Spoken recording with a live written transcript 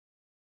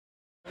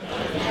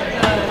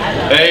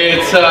Hey,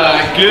 it's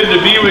good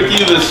to be with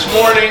you this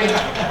morning.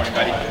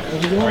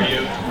 How are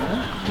you?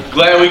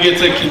 Glad we get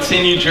to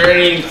continue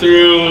journeying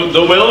through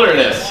the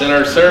wilderness in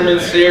our sermon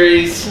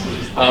series.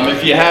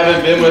 If you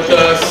haven't been with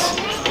us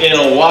in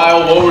a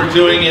while, what we're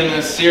doing in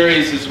this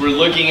series is we're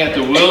looking at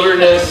the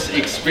wilderness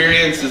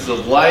experiences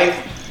of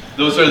life.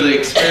 Those are the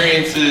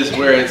experiences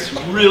where it's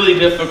really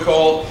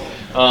difficult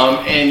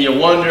and you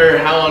wonder,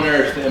 how on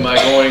earth am I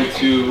going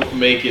to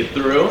make it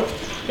through?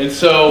 And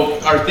so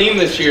our theme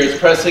this year is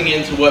pressing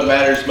into what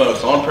matters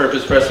most, on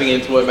purpose pressing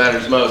into what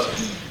matters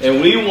most. And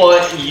we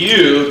want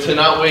you to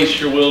not waste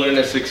your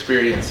wilderness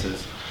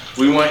experiences.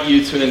 We want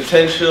you to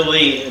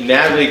intentionally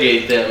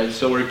navigate them. And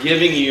so we're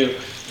giving you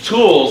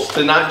tools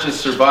to not just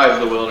survive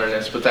the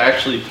wilderness, but to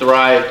actually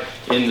thrive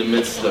in the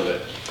midst of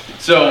it.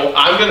 So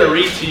I'm going to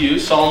read to you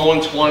Psalm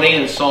 120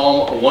 and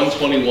Psalm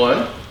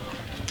 121.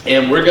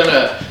 And we're going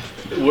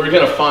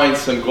to find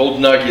some gold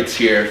nuggets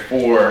here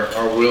for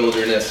our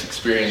wilderness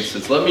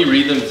experiences. Let me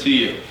read them to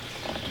you.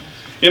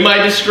 In my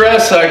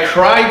distress, I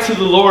cried to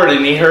the Lord,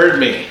 and he heard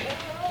me.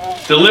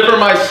 Deliver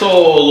my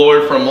soul, O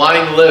Lord, from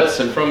lying lips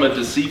and from a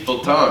deceitful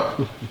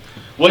tongue.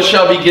 What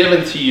shall be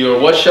given to you, or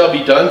what shall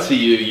be done to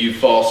you, you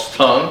false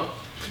tongue?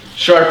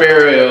 Sharp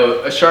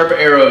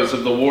arrows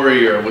of the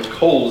warrior with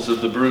coals of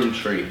the broom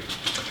tree.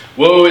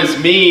 Woe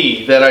is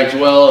me that I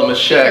dwell in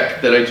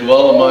Meshech, that I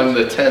dwell among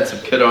the tents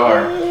of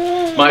Kedar.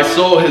 My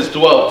soul has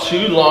dwelt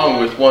too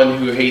long with one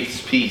who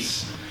hates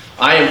peace.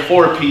 I am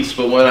for peace,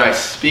 but when I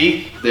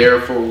speak, they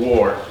are for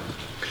war.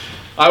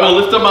 I will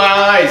lift up my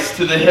eyes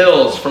to the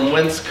hills, from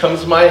whence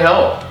comes my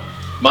help.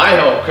 My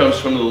help comes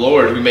from the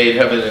Lord who made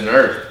heaven and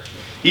earth.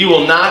 He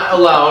will not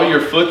allow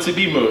your foot to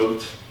be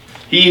moved.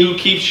 He who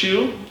keeps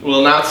you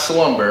will not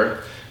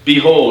slumber.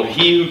 Behold,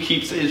 he who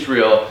keeps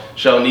Israel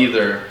shall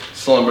neither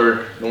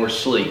slumber nor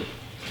sleep.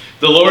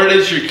 The Lord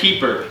is your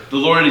keeper. The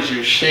Lord is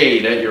your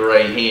shade at your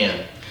right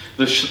hand.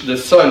 The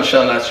sun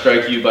shall not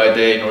strike you by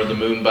day, nor the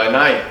moon by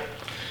night.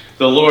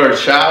 The Lord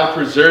shall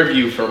preserve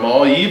you from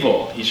all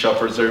evil. He shall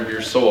preserve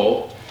your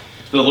soul.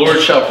 The Lord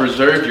shall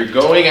preserve your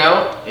going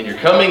out and your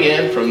coming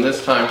in from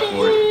this time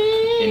forth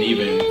and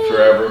even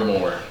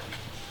forevermore.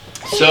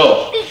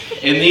 So,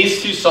 in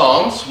these two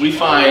Psalms, we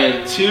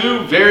find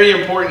two very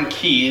important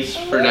keys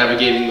for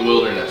navigating the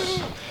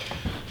wilderness.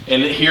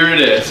 And here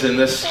it is in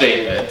this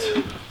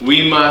statement.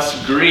 We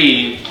must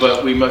grieve,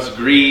 but we must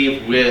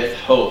grieve with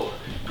hope.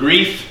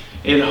 Grief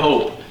and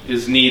hope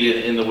is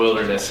needed in the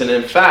wilderness. And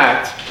in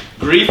fact,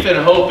 grief and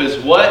hope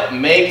is what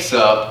makes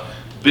up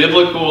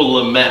biblical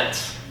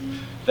lament.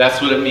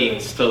 That's what it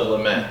means to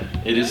lament.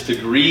 It is to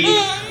grieve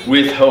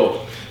with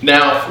hope.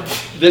 Now,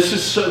 let's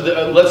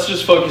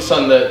just focus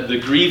on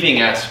the grieving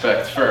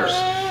aspect first.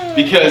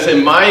 Because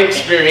in my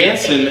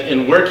experience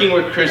in working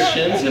with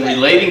Christians and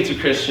relating to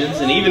Christians,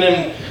 and even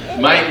in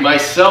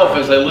myself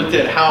as I looked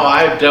at how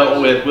I've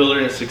dealt with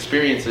wilderness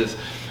experiences,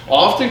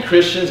 often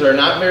Christians are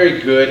not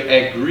very good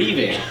at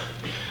grieving.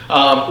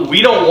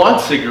 We don't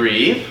want to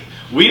grieve.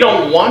 We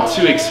don't want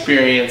to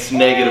experience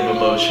negative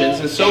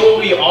emotions. And so what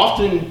we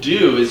often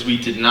do is we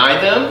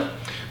deny them,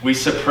 we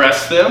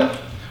suppress them,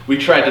 we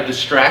try to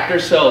distract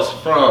ourselves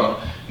from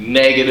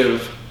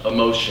negative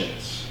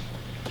emotions.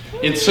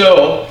 And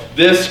so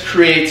this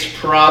creates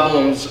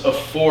problems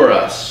for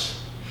us.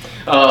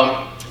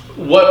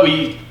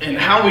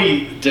 How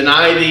we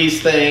deny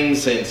these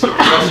things and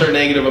suppress our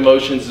negative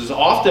emotions is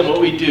often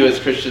what we do as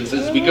Christians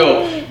is we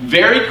go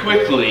very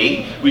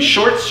quickly, we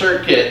short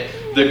circuit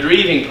the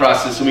grieving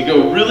process and we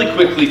go really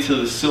quickly to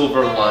the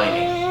silver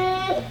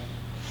lining.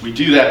 We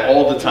do that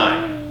all the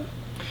time.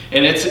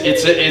 And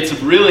it's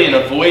really an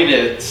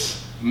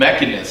avoidance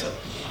mechanism.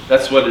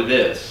 That's what it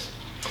is.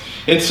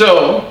 And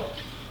so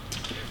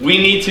we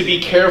need to be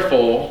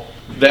careful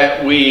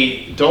that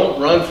we don't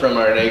run from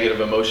our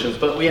negative emotions,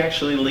 but we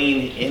actually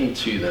lean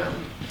into them.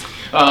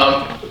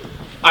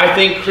 I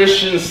think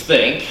Christians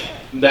think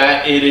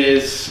that it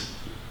is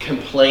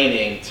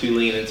complaining to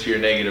lean into your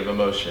negative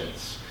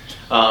emotions,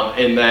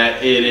 and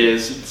that it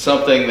is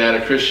something that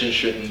a Christian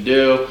shouldn't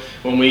do.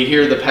 When we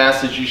hear the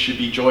passage, you should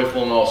be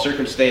joyful in all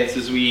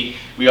circumstances, we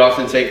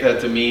often take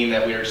that to mean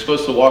that we are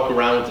supposed to walk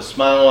around with a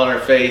smile on our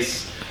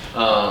face,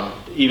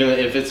 even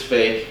if it's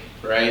fake,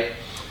 right?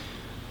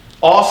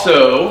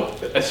 Also,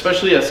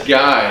 especially as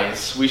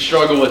guys, we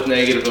struggle with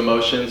negative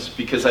emotions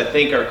because I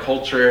think our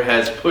culture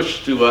has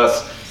pushed to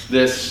us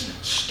this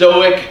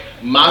stoic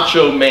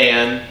macho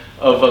man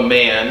of a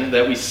man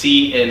that we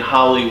see in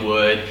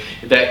Hollywood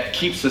that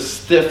keeps a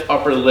stiff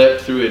upper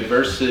lip through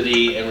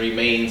adversity and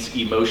remains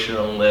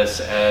emotionless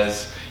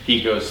as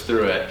he goes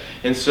through it.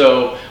 And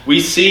so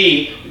we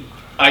see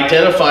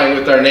identifying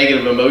with our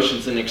negative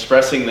emotions and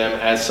expressing them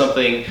as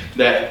something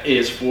that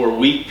is for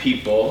weak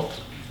people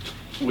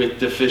with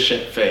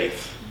deficient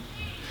faith.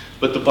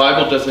 But the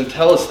Bible doesn't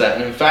tell us that.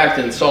 And in fact,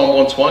 in Psalm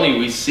 120,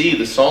 we see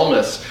the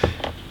psalmist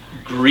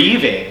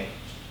grieving.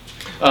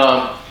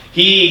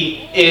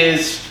 He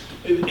is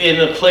in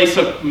the place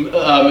of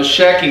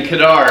Meshech and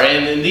Kedar.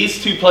 And in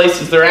these two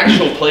places, they're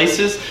actual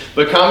places,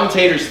 But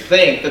commentators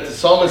think that the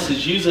psalmist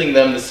is using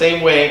them the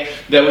same way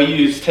that we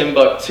use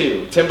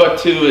Timbuktu.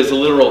 Timbuktu is a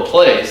literal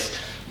place,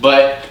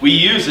 but we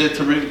use it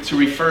to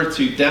refer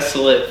to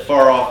desolate,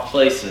 far-off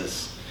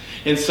places.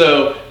 And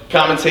so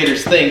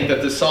commentators think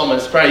that the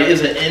psalmist probably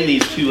isn't in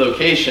these two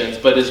locations,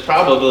 but is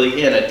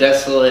probably in a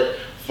desolate,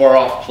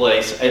 far-off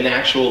place, an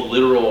actual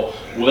literal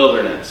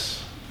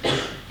wilderness.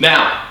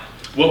 Now,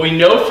 what we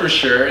know for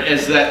sure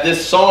is that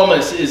this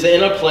psalmist is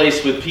in a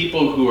place with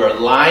people who are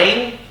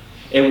lying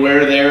and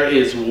where there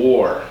is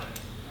war.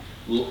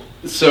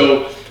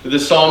 So the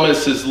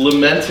psalmist is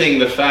lamenting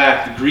the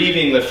fact,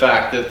 grieving the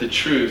fact that the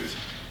truth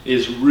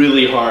is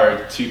really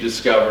hard to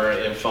discover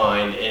and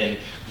find, and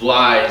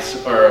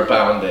lies are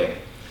abounding.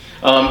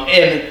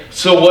 And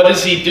so what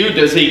does he do?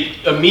 Does he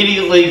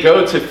immediately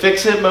go to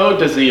fix-it mode?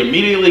 Does he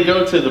immediately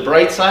go to the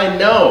bright side?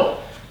 No.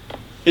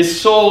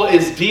 His soul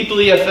is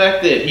deeply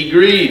affected. He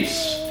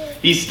grieves.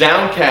 He's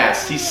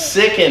downcast. He's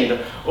sickened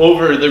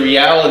over the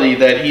reality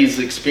that he's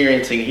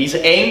experiencing. He's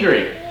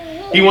angry.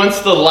 He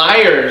wants the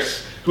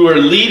liars who are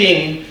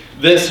leading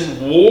this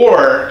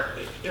war,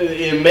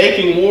 in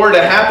making war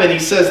to happen. He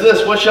says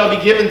this, "What shall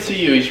be given to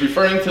you?" He's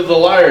referring to the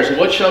liars.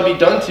 "What shall be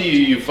done to you,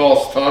 you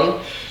false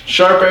tongue?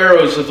 Sharp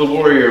arrows of the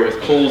warrior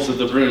with coals of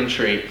the broom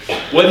tree."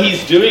 What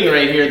he's doing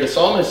right here, the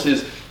psalmist,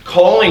 is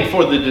calling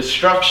for the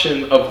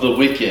destruction of the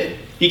wicked.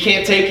 He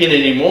can't take it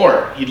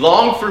anymore. He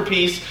longed for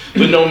peace,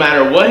 but no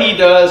matter what he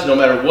does, no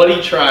matter what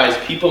he tries,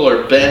 people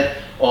are bent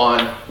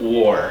on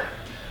war.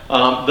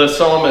 The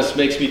psalmist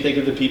makes me think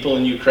of the people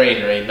in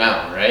Ukraine right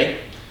now, right?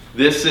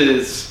 This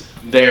is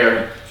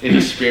their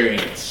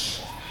experience.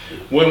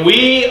 When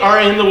we are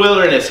in the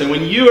wilderness, and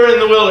when you are in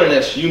the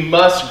wilderness, you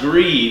must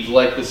grieve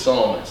like the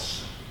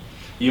psalmist.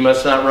 You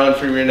must not run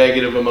from your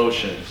negative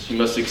emotions. You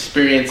must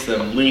experience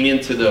them, lean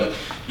into them.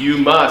 You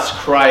must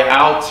cry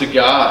out to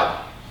God.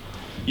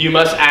 You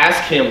must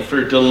ask him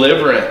for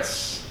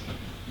deliverance.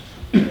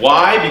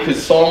 Why?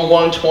 Because Psalm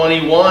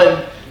 121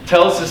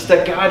 tells us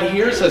that God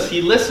hears us.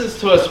 He listens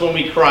to us when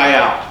we cry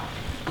out.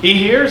 He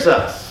hears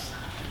us.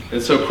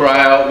 And so cry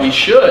out we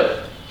should.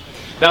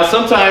 Now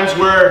sometimes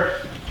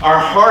our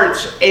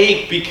hearts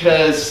ache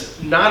because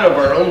not of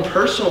our own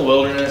personal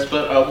wilderness,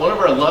 but one of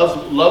our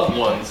loved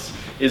ones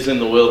is in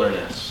the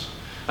wilderness.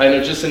 I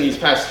know just in these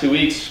past 2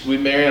 weeks,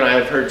 Mary and I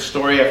have heard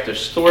story after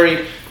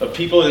story of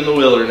people in the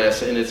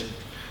wilderness, and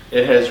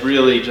it has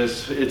really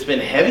it's been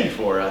heavy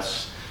for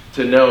us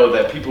to know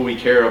that people we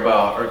care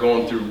about are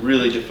going through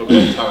really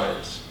difficult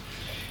times.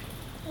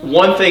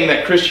 One thing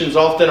that Christians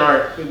often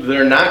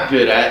they're not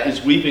good at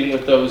is weeping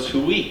with those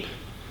who weep.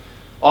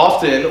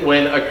 Often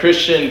when a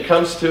Christian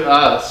comes to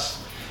us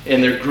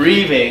and they're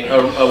grieving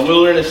a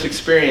wilderness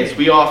experience,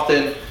 we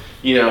often,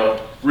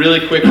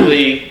 really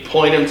quickly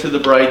point them to the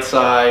bright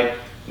side.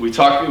 We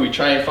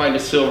try and find a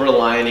silver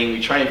lining.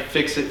 We try and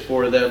fix it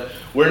for them.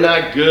 We're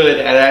not good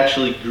at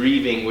actually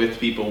grieving with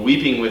people,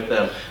 weeping with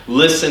them,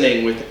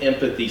 listening with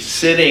empathy,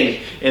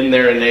 sitting in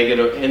their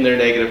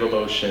negative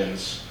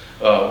emotions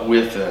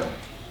with them.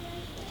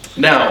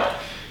 Now,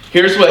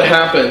 here's what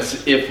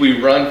happens if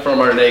we run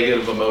from our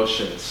negative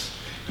emotions.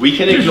 We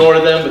can ignore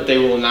them, but they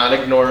will not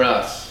ignore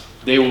us.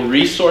 They will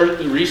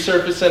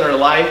resurface in our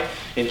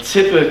life, and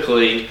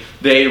typically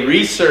they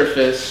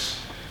resurface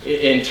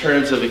in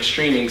terms of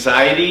extreme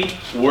anxiety,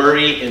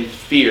 worry, and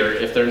fear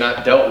if they're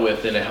not dealt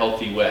with in a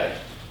healthy way.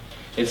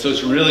 And so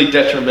it's really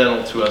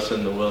detrimental to us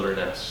in the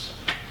wilderness.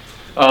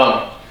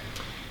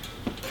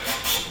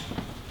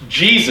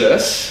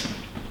 Jesus,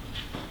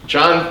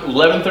 John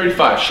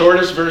 11:35,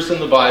 shortest verse in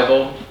the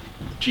Bible,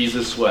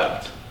 Jesus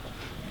wept.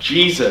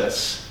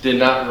 Jesus did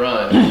not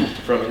run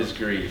from his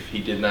grief. He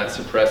did not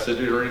suppress it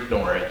or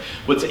ignore it.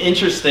 What's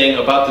interesting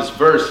about this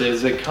verse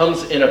is it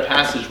comes in a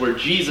passage where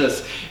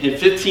Jesus, in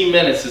 15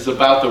 minutes, is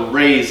about to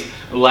raise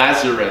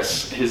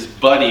Lazarus, his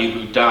buddy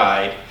who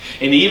died.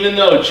 And even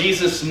though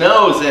Jesus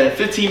knows that in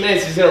 15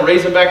 minutes he's going to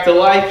raise him back to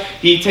life,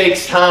 he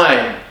takes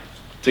time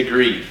to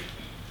grieve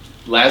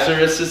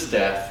Lazarus'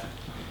 death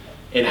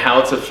and how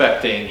it's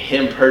affecting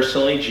him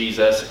personally,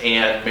 Jesus,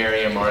 and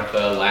Mary and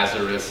Martha,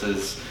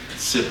 Lazarus'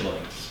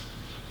 siblings.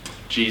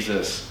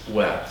 Jesus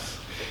wept.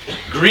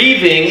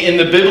 Grieving in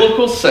the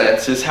biblical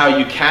sense is how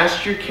you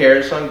cast your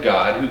cares on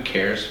God who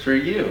cares for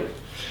you.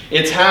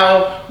 It's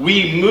how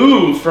we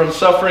move from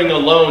suffering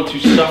alone to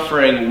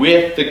suffering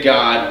with the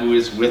God who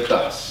is with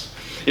us.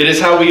 It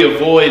is how we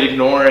avoid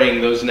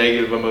ignoring those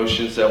negative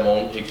emotions that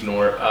won't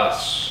ignore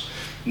us.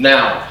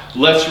 Now,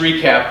 let's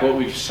recap what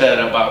we've said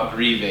about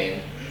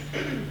grieving.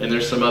 And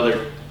there's some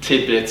other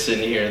tidbits in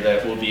here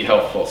that will be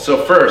helpful.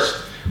 So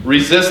first,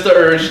 resist the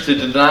urge to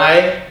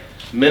deny,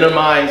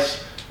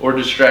 minimize, or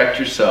distract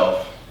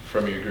yourself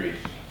from your grief.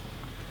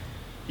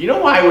 You know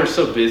why we're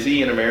so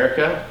busy in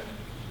America?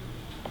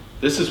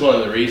 This is one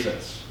of the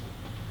reasons.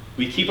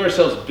 We keep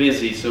ourselves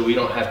busy so we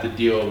don't have to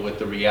deal with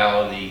the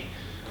reality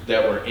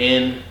that we're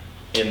in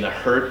the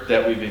hurt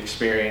that we've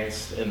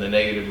experienced, and the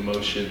negative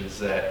emotions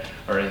that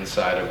are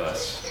inside of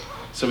us.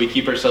 So we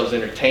keep ourselves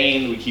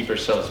entertained, we keep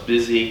ourselves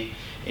busy,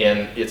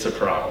 and it's a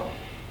problem.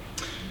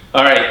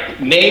 All right,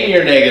 name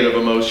your negative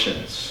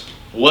emotions.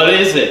 What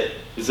is it?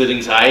 Is it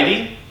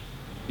anxiety?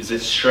 Is it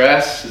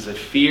stress? Is it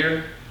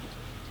fear?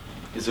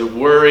 Is it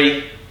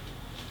worry?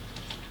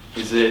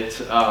 Is it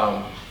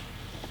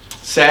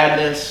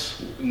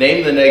sadness?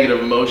 Name the negative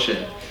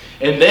emotion.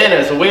 And then,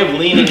 as a way of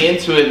leaning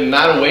into it and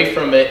not away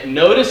from it,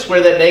 notice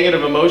where that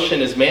negative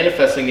emotion is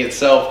manifesting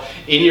itself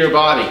in your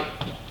body.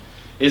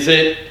 Is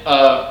it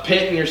a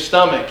pit in your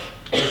stomach?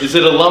 Is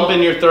it a lump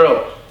in your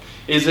throat?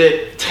 Is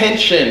it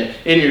tension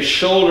in your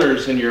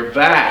shoulders and your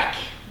back?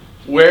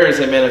 Where is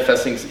it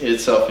manifesting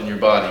itself in your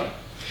body?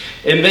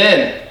 And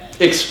then,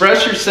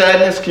 express your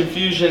sadness,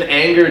 confusion,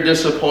 anger,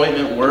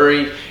 disappointment,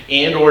 worry,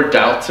 and or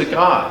doubt to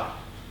God.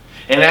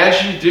 And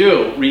as you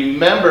do,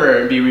 remember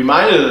and be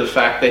reminded of the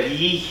fact that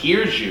He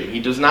hears you. He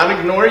does not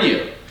ignore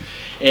you.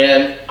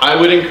 And I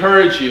would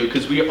encourage you,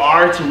 because we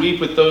are to weep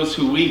with those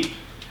who weep.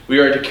 We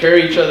are to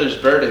carry each other's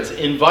burdens.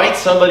 Invite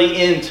somebody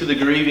into the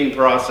grieving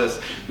process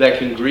that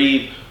can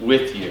grieve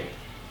with you.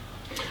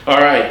 All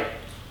right.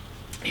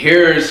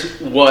 Here's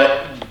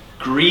what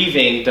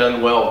grieving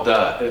done well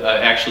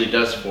actually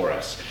does for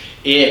us.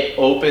 It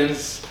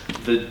opens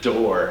the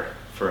door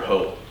for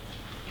hope.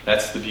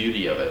 That's the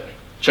beauty of it.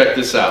 Check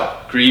this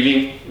out.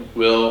 Grieving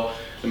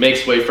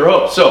makes way for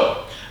hope.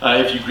 So,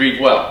 if you grieve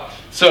well.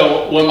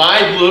 So, when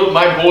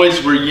my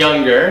boys were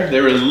younger,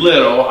 they were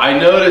little, I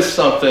noticed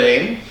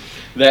something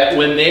that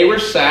when they were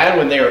sad,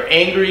 when they were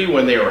angry,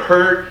 when they were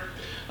hurt,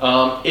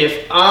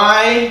 if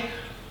I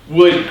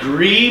would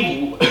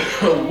grieve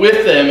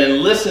with them and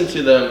listen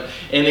to them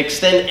and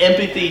extend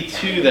empathy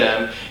to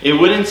them, it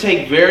wouldn't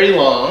take very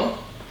long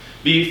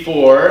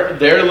before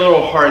their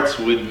little hearts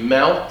would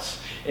melt.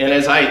 And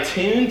as I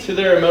tuned to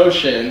their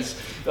emotions,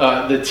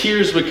 the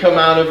tears would come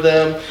out of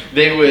them.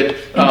 They would,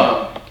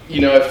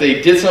 if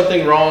they did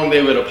something wrong,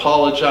 they would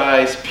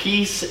apologize.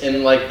 Peace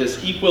and like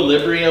this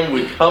equilibrium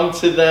would come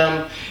to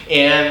them,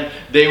 and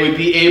they would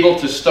be able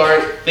to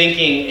start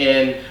thinking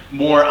in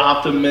more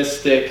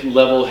optimistic,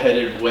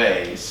 level-headed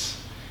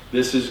ways.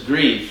 This is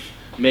grief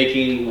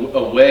making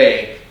a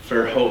way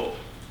for hope.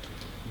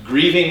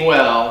 Grieving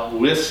well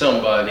with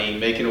somebody,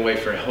 making a way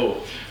for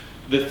hope.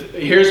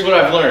 Here's what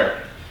I've learned.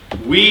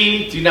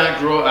 We do not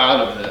grow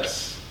out of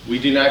this. We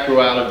do not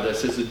grow out of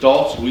this. As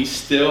adults, we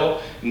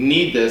still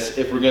need this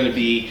if we're going to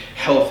be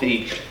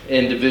healthy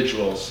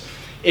individuals.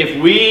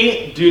 If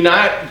we do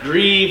not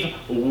grieve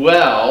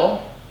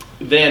well,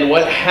 then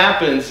what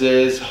happens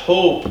is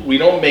hope, we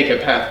don't make a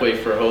pathway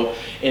for hope,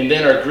 and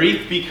then our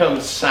grief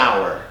becomes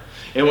sour.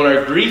 And when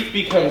our grief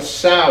becomes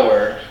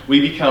sour, we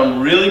become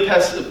really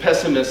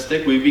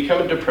pessimistic, we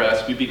become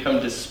depressed, we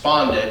become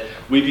despondent,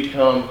 we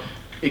become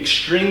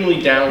extremely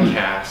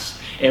downcast.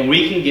 And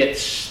we can get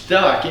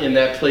stuck in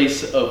that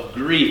place of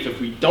grief if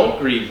we don't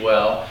grieve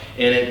well,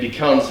 and it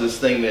becomes this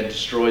thing that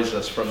destroys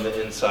us from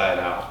the inside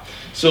out.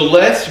 So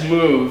let's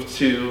move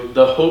to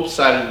the hope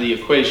side of the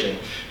equation,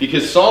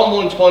 because Psalm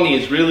 120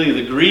 is really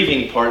the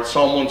grieving part.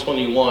 Psalm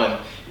 121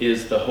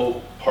 is the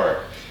hope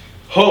part.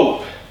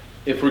 Hope,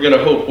 if we're going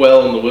to hope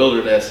well in the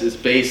wilderness, is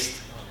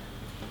based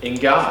in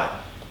God.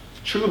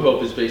 True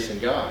hope is based in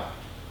God.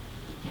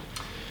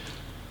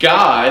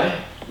 God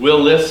will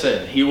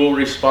listen. He will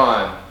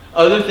respond.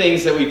 Other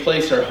things that we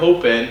place our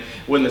hope in,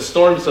 when the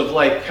storms of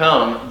life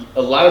come,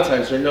 a lot of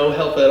times there's no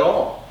help at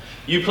all.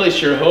 You place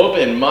your hope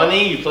in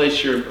money, you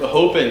place your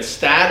hope in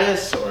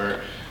status or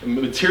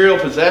material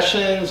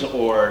possessions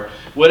or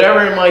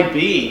whatever it might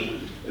be.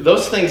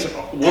 Those things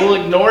will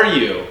ignore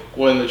you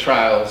when the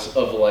trials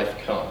of life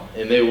come,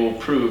 and they will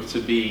prove to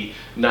be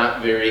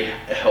not very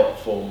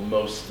helpful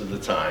most of the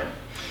time.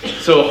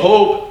 So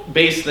hope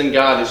based in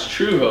God is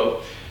true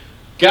hope.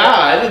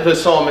 God, the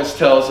psalmist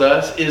tells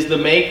us, is the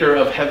maker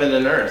of heaven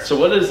and earth. So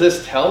what does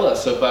this tell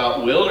us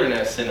about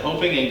wilderness and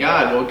hoping in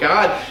God? Well,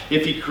 God,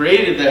 if He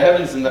created the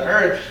heavens and the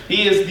earth,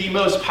 He is the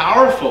most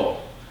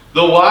powerful,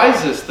 the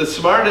wisest, the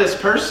smartest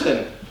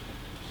person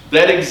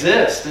that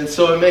exists. And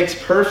so it makes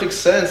perfect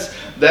sense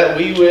that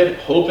we would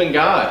hope in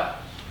God.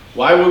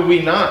 Why would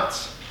we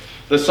not?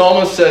 The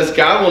psalmist says,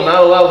 God will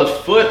not allow the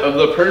foot of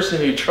the person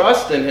who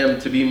trusts in Him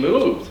to be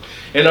moved.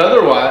 In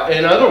other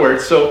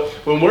words, so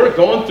when we're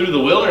going through the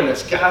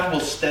wilderness, God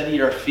will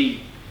steady our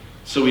feet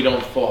so we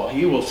don't fall.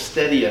 He will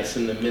steady us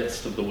in the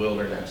midst of the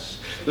wilderness.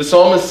 The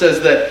psalmist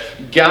says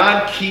that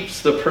God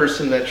keeps the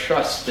person that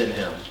trusts in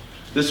Him.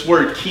 This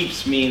word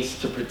keeps means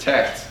to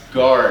protect,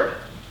 guard,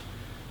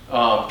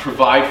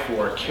 provide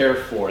for, care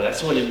for.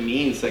 That's what it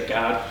means that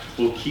God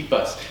will keep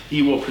us.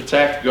 He will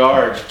protect,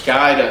 guard,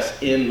 guide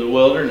us in the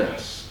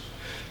wilderness.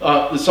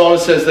 The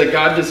psalmist says that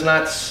God does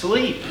not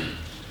sleep.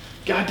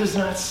 God does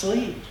not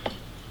sleep.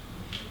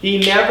 He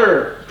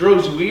never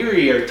grows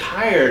weary or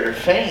tired or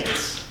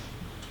faints.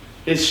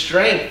 His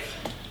strength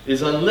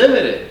is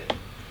unlimited.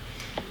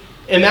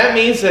 And that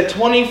means that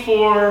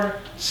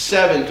 24/7,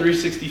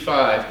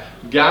 365,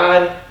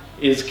 God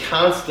is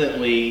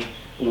constantly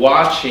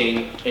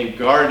watching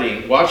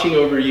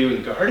over you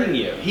and guarding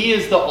you. He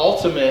is the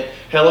ultimate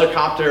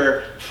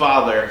helicopter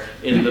father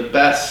in the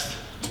best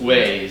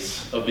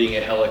ways of being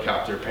a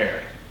helicopter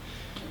parent.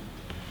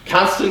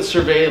 Constant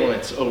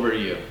surveillance over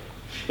you.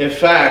 In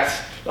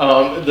fact,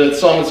 The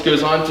psalmist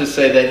goes on to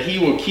say that he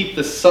will keep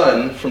the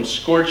sun from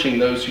scorching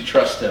those who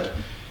trust him.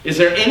 Is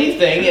there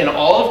anything in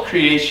all of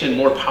creation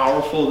more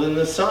powerful than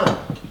the sun?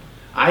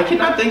 I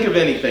cannot think of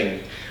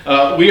anything.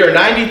 We are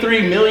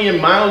 93 million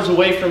miles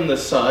away from the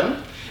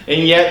sun,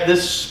 and yet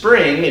this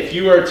spring, if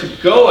you are to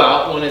go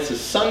out when it's a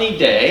sunny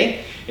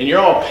day, and you're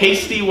all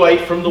pasty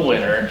white from the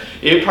winter,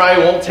 it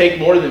probably won't take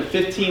more than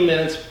 15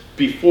 minutes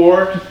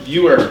before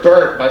you are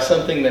burnt by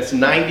something that's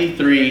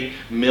 93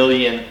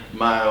 million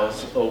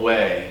miles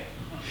away.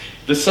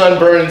 The sun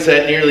burns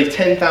at nearly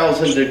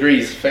 10,000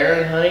 degrees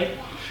Fahrenheit.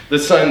 The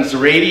sun's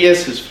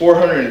radius is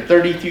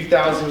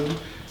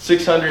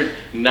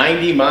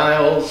 432,690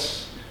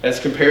 miles as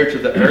compared to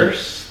the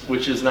Earth's,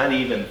 which is not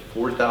even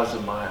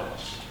 4,000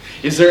 miles.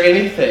 Is there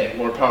anything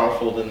more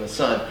powerful than the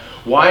sun?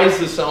 Why is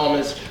the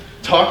psalmist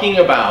talking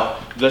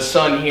about the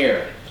sun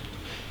here?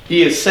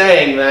 He is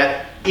saying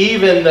that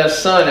even the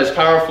sun, as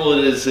powerful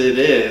as it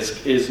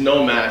is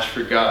no match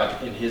for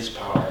God in his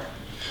power.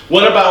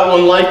 What about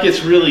when life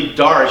gets really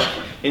dark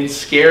and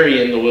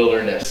scary in the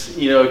wilderness?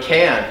 It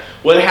can.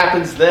 What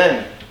happens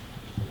then?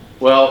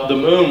 Well, the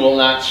moon will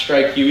not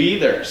strike you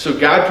either. So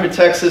God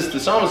protects us.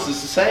 The psalmist is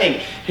saying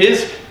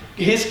his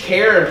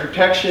care and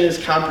protection is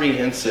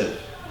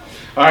comprehensive.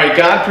 All right,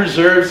 God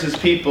preserves his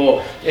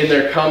people in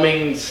their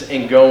comings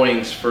and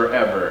goings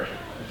forever.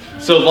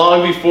 So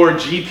long before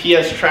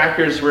GPS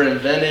trackers were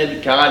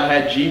invented, God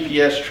had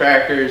GPS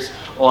trackers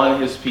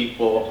on his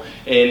people,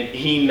 and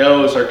he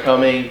knows our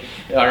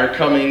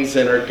comings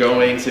and our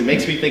goings. It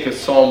makes me think of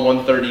Psalm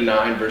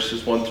 139,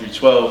 verses 1 through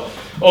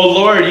 12. O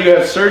Lord, you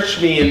have searched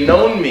me and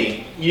known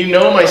me. You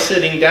know my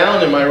sitting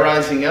down and my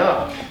rising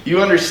up.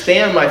 You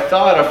understand my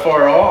thought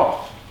afar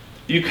off.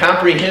 You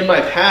comprehend my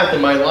path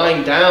and my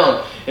lying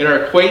down, and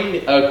are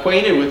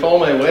acquainted with all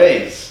my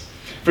ways.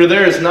 For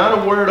there is not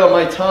a word on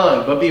my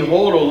tongue, but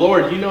behold, O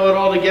Lord, you know it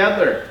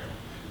altogether.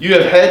 You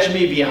have hedged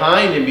me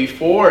behind and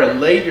before,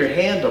 and laid your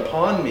hand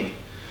upon me.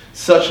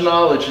 Such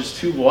knowledge is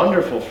too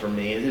wonderful for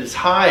me. It is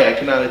high, I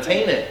cannot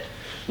attain it.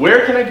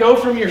 Where can I go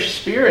from your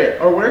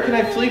spirit, or where can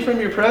I flee from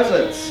your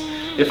presence?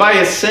 If I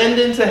ascend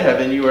into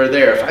heaven, you are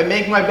there. If I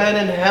make my bed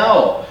in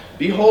hell,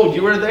 behold,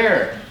 you are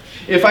there.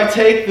 If I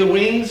take the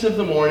wings of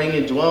the morning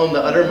and dwell in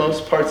the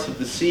uttermost parts of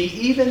the sea,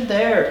 even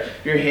there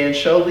your hand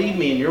shall lead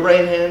me, and your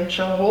right hand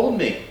shall hold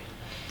me.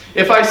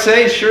 If I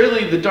say,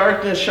 surely the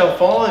darkness shall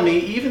fall on me,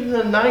 even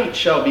the night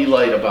shall be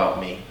light about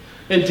me.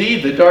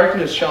 Indeed, the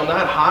darkness shall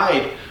not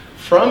hide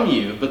from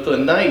you, but the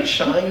night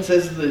shines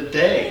as the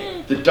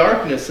day. The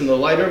darkness and the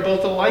light are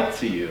both alike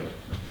to you.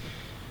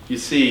 You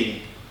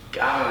see,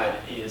 God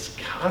is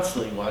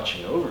constantly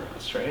watching over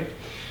us, right?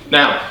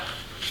 Now,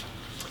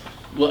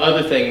 the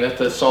other thing that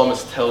the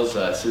psalmist tells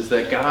us is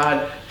that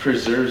God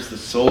preserves the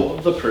soul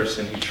of the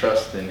person who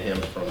trusts in him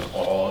from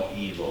all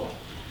evil.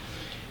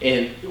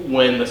 And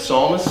when the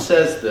psalmist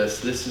says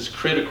this is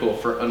critical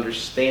for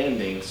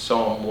understanding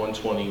Psalm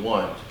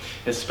 121,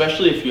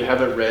 especially if you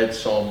haven't read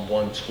Psalm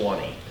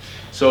 120.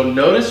 So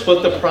notice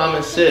what the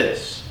promise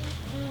is.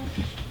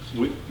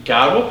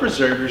 God will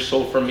preserve your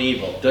soul from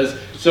evil.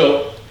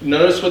 So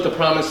notice what the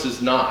promise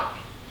is not.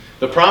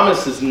 The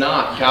promise is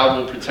not God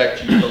will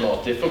protect you from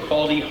all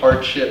difficulty,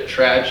 hardship,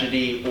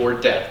 tragedy, or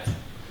death.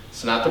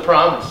 It's not the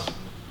promise.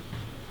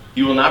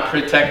 He will not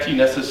protect you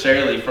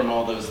necessarily from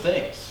all those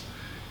things.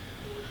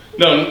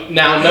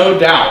 No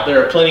doubt,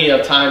 there are plenty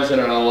of times in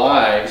our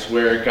lives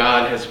where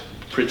God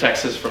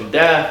protects us from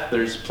death.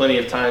 There's plenty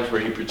of times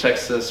where he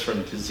protects us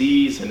from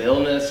disease and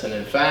illness. And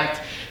in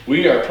fact,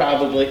 we are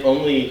probably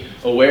only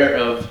aware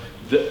of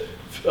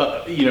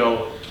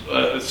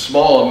a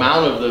small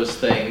amount of those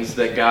things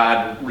that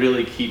God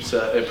really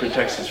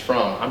protects us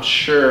from. I'm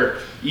sure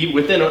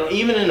even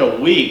in a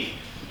week,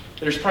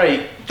 there's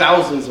probably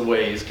thousands of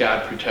ways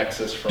God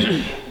protects us from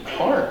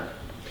harm.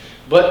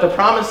 But the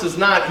promise is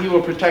not he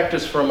will protect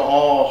us from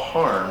all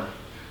harm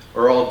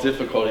or all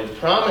difficulty. The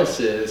promise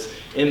is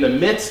in the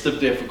midst of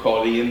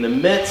difficulty, in the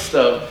midst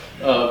of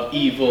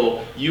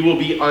evil, you will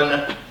be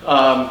unharmed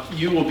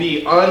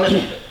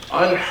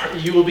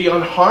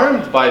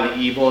by the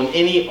evil in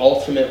any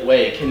ultimate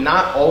way. It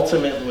cannot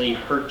ultimately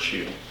hurt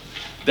you.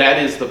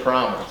 That is the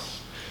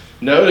promise.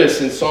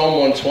 Notice in Psalm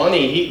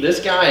 120, this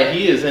guy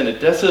is in a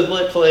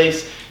desolate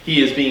place.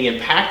 He is being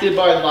impacted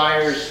by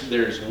liars.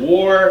 There's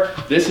war.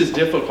 This is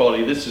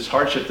difficulty. This is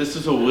hardship. This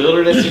is a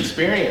wilderness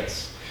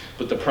experience.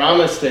 But the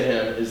promise to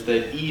him is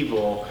that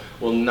evil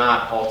will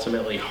not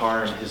ultimately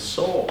harm his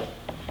soul.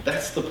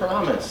 That's the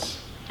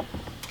promise.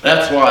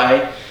 That's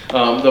why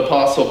the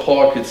Apostle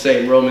Paul could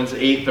say in Romans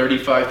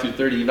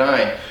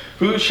 8:35-39,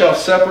 who shall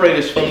separate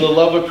us from the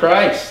love of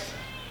Christ?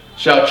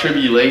 Shall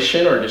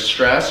tribulation or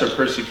distress or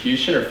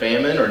persecution or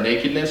famine or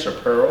nakedness or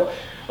peril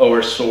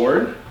or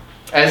sword?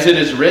 As it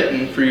is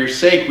written, for your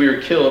sake we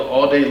are killed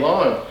all day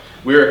long.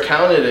 We are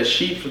counted as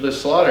sheep for the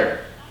slaughter.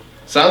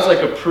 Sounds like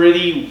a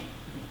pretty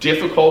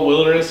difficult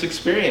wilderness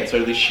experience.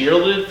 Are they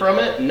shielded from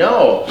it?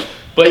 No.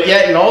 But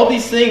yet in all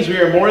these things we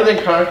are more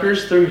than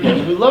conquerors through him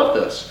who loved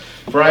us.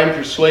 For I am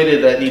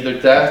persuaded that neither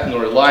death,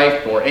 nor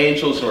life, nor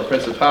angels, nor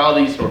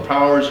principalities, nor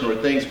powers, nor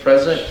things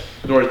present,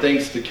 nor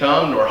things to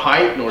come, nor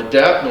height, nor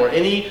depth, nor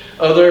any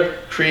other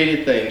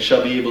created thing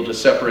shall be able to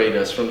separate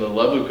us from the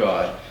love of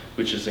God,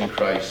 which is in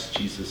Christ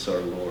Jesus our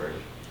Lord.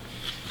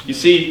 You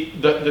see,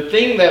 the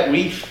thing that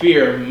we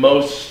fear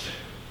most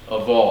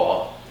of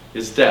all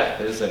is death,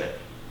 isn't it?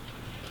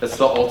 That's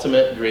the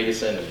ultimate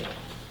greatest enemy.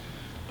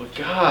 But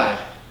God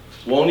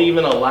won't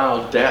even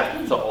allow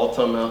death to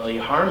ultimately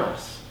harm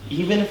us,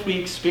 even if we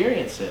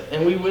experience it.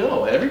 And we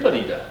will.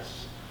 Everybody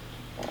does.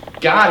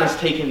 God has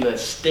taken the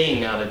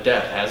sting out of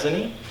death, hasn't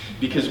he?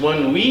 Because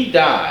when we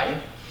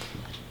die,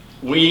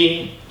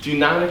 we do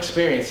not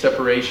experience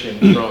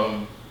separation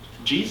from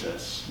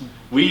Jesus.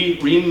 We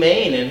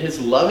remain in his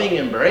loving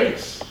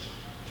embrace.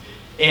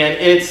 And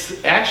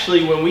it's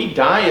actually, when we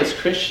die as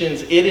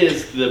Christians, it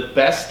is the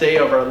best day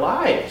of our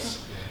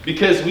lives.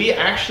 Because we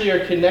actually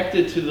are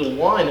connected to the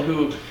one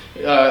who,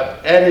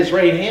 at his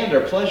right hand,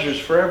 are pleasures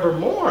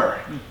forevermore.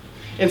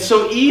 And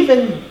so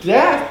even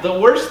death, the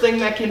worst thing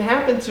that can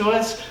happen to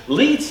us,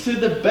 leads to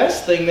the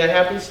best thing that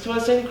happens to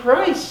us in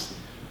Christ.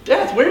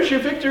 Death, where's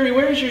your victory?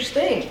 Where's your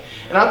sting?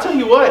 And I'll tell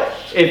you what,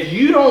 if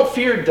you don't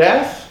fear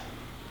death,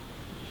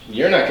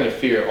 you're not going to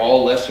fear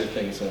all lesser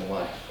things in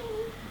life.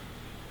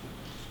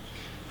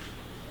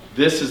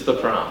 This is the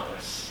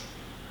promise.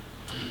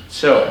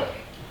 So,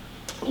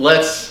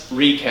 let's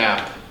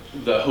recap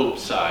the hope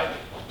side.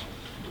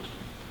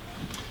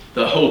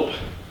 The hope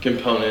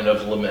component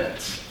of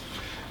laments.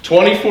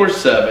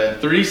 24/7,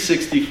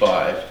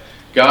 365,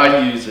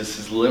 God uses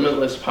his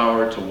limitless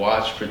power to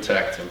watch,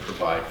 protect, and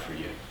provide for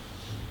you.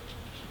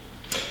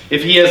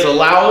 If he has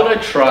allowed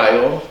a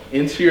trial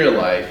into your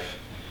life,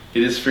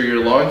 it is for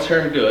your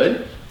long-term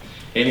good,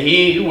 and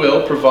he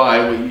will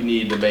provide what you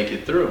need to make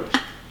it through.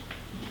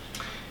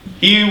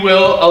 He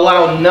will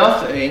allow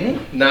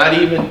nothing, not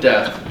even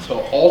death, to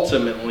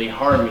ultimately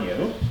harm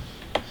you.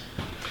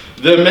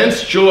 The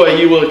immense joy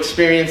you will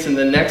experience in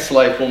the next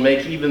life will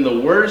make even the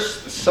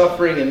worst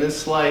suffering in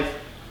this life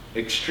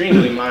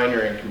extremely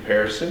minor in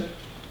comparison.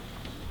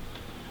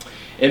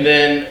 And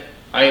then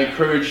I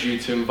encourage you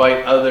to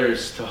invite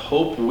others to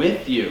hope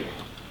with you.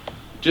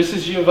 Just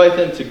as you invite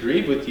them to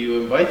grieve with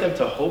you, invite them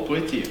to hope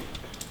with you.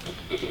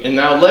 And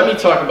now let me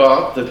talk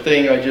about the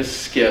thing I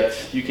just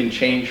skipped. You can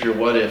change your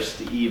what ifs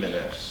to even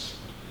ifs.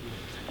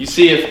 You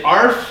see, if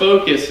our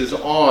focus is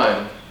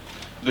on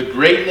the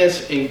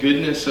greatness and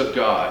goodness of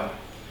God,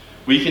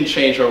 we can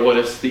change our what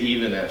ifs to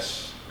even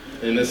ifs.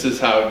 And this is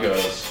how it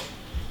goes.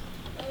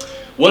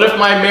 What if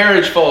my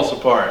marriage falls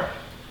apart?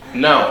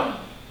 No.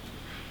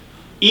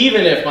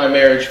 Even if my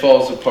marriage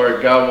falls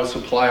apart, God will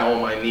supply all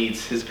my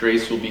needs. His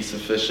grace will be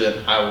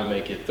sufficient. I will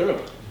make it through.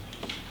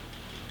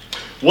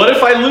 What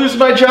if I lose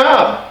my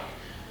job?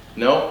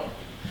 No.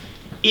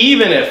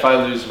 Even if I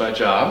lose my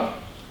job,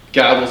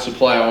 God will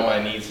supply all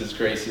my needs. His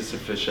grace is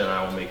sufficient.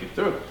 I will make it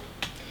through.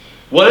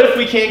 What if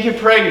we can't get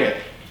pregnant?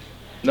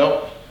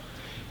 No.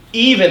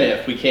 Even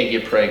if we can't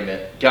get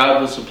pregnant, God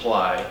will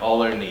supply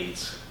all our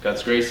needs.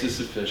 God's grace is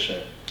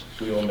sufficient.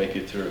 We will make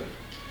it through.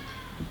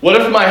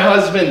 What if my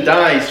husband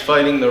dies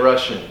fighting the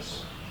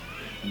Russians?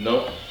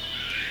 No.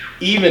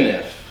 Even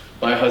if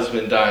my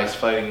husband dies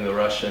fighting the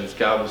Russians,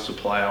 God will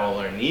supply all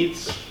our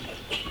needs.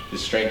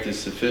 His strength is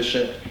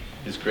sufficient.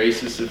 His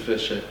grace is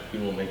sufficient. We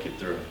will make it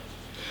through.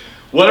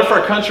 What if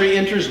our country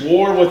enters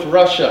war with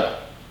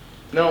Russia?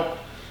 No.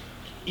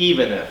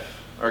 Even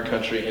if our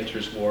country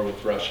enters war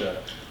with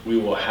Russia, we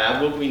will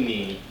have what we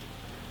need.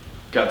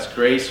 God's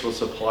grace will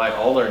supply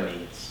all our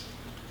needs.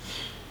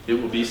 It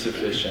will be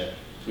sufficient.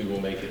 We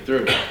will make it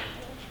through.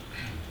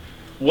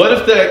 What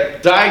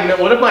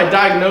if my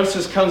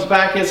diagnosis comes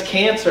back as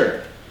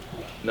cancer?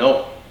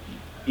 No.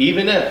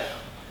 Even if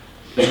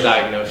the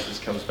diagnosis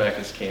comes back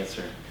as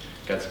cancer,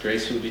 God's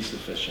grace will be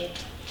sufficient.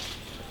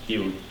 He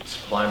will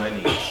supply my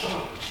needs.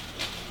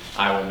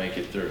 I will make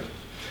it through.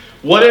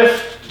 What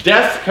if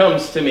death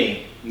comes to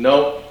me?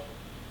 No.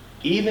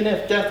 Even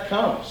if death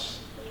comes,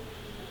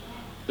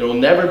 there will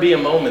never be a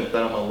moment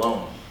that I'm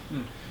alone.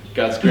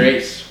 God's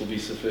grace will be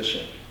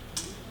sufficient.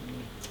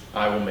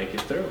 I will make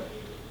it through.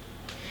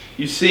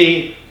 You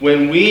see,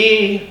 when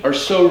we are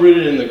so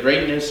rooted in the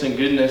greatness and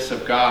goodness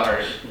of God,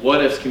 our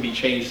what ifs can be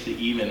changed to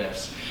even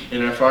ifs.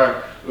 And if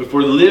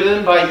we're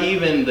living by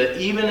the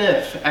even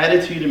if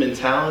attitude and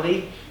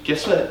mentality,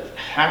 guess what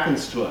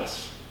happens to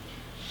us?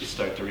 You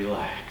start to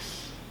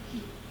relax.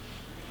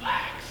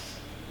 Relax.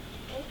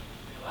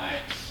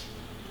 Relax.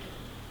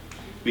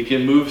 We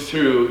can move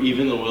through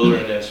even the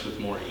wilderness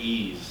with more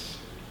ease.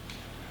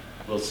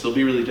 Will it still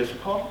be really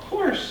difficult? Of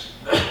course.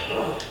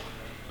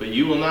 But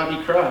you will not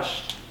be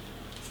crushed.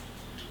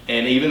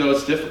 And even though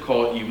it's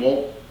difficult, you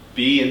won't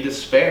be in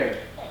despair.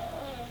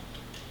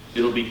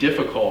 It'll be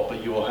difficult,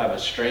 but you will have a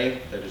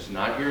strength that is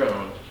not your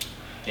own.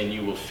 And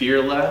you will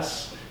fear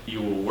less.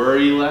 You will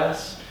worry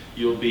less.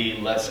 You'll be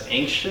less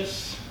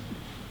anxious.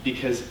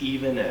 Because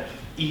even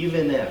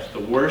if the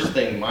worst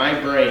thing my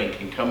brain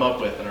can come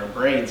up with, and our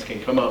brains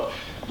can come up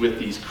with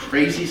these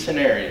crazy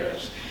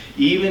scenarios,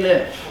 even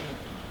if,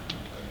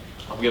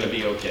 I'm going to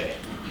be okay.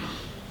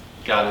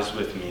 God is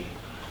with me.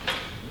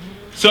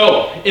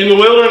 So, in the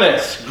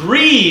wilderness,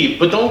 grieve,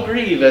 but don't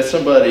grieve as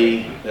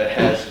somebody that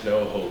has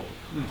no hope.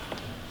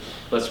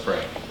 Let's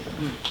pray.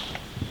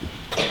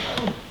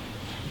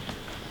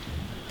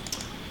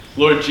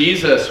 Lord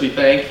Jesus, we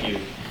thank you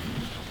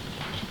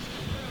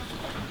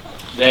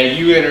that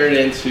you entered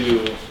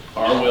into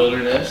our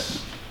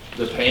wilderness,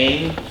 the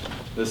pain,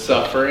 the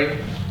suffering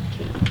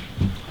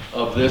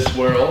of this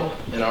world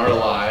in our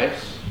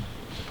lives,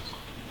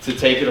 to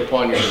take it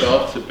upon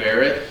yourself, to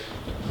bear it,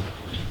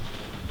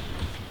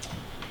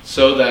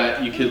 so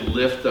that you could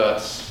lift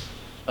us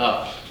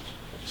up,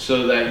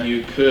 so that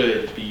you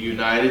could be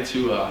united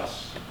to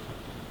us,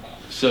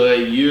 so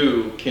that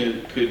you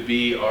could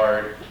be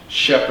our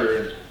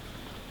shepherd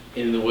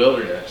in the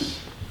wilderness,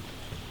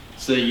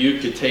 so that you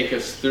could take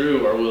us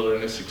through our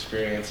wilderness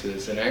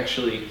experiences and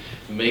actually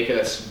make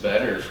us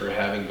better for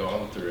having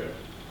gone through.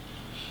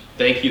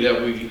 Thank you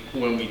that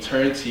when we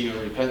turn to you in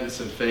repentance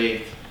and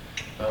faith,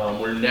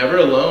 we're never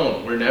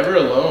alone. We're never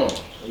alone.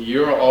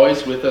 You're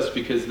always with us,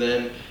 because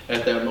then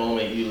at that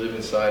moment you live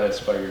inside us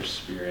by your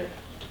Spirit,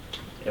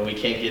 and we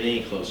can't get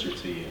any closer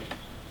to you.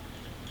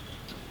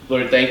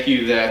 Lord, thank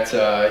you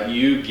that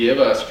you give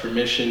us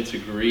permission to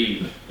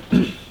grieve,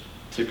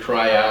 to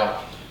cry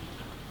out,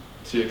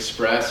 to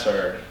express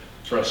our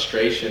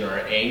frustration, our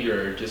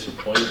anger, our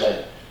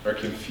disappointment, our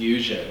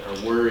confusion,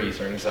 our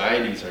worries, our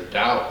anxieties, our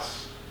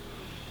doubts.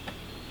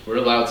 We're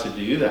allowed to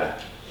do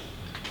that.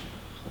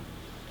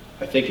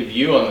 I think of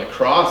you on the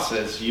cross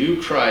as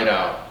you cried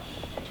out.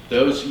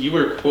 You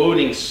were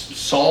quoting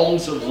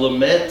psalms of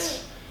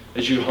lament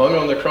as you hung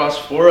on the cross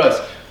for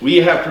us. We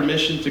have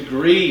permission to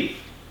grieve.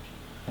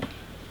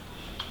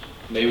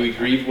 May we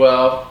grieve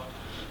well.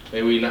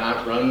 May we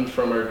not run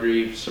from our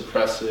grief,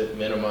 suppress it,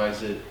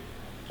 minimize it,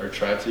 or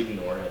try to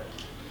ignore it.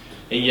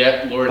 And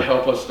yet, Lord,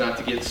 help us not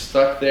to get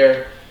stuck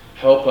there.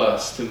 Help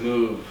us to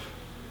move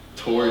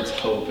towards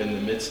hope in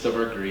the midst of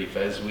our grief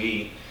as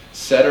we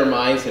set our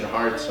minds and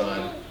hearts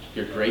on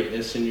your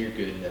greatness and your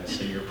goodness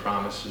and your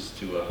promises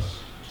to us.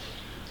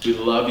 We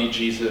love you,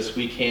 Jesus.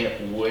 We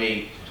can't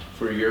wait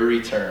for your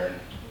return,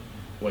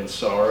 when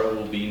sorrow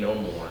will be no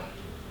more.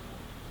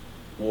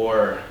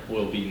 War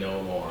will be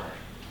no more.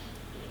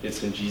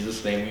 It's in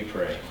Jesus' name we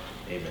pray.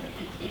 Amen.